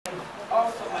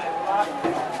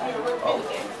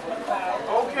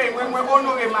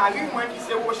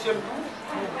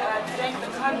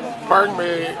Pardon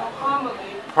me.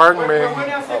 Pardon me.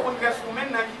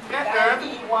 That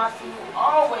he wants to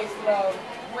always love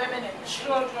women and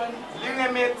children.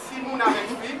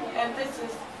 And this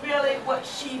is really what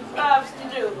she loves to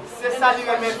do.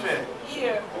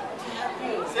 Here to help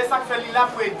you.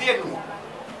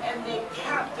 And the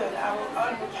captain, our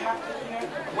under captain here,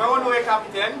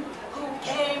 who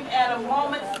came at a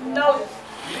moment's notice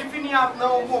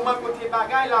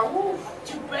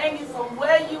to bring you from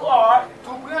where you are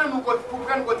to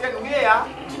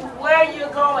where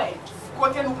you're going.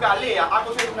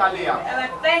 And I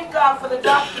thank God for the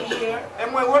doctor here.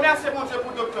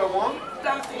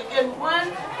 Doctor, it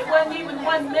wasn't even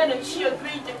 1 minute she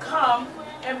agreed to come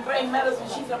and bring medicine.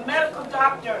 She's a medical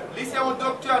doctor.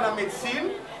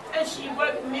 And she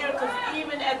worked miracles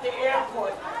even at the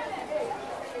airport.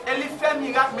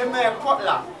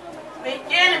 The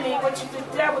enemy, which is the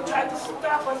devil, tried to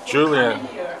stop us from coming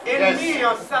here. Yes.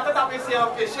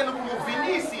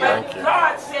 But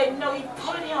God said, no, he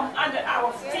put him under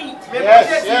our feet. Yes,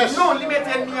 yes.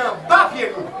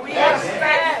 We have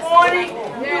spent 40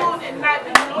 noon and night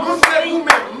with no sleep.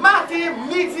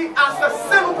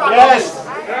 Yes.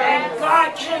 And God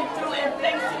came through and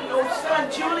thanks to your son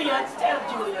Julian. Tell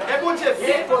Julian.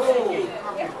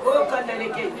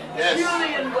 Yes.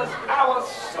 Julian was our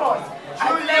source. I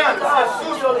thank God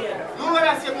for Julian.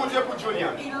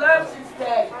 He loves his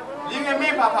daddy.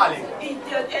 He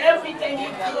did everything he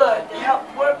could to help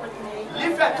work with me.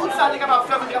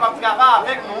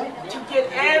 To get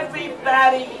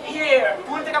everybody here.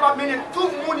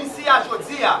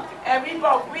 And we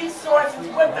brought resources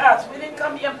with us. We didn't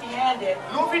come empty-handed.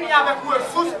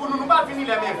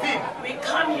 We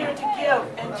come here to give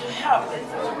and to help and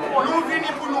to support.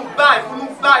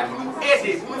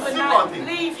 We will not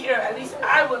leave here, at least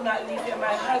I will not leave here,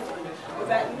 my husband,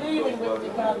 without leaving with the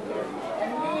doctor and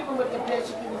leaving with the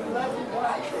patient and his lovely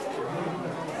wife.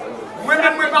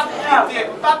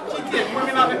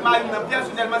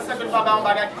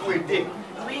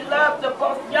 We love the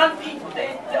both young people,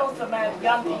 those are my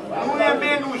young people.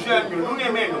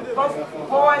 Both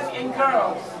boys and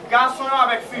girls.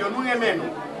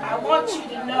 I want you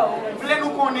to know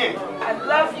I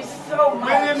love you so much.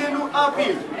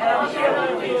 And I'm here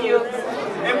with you.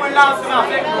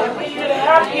 And we're here to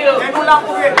help you.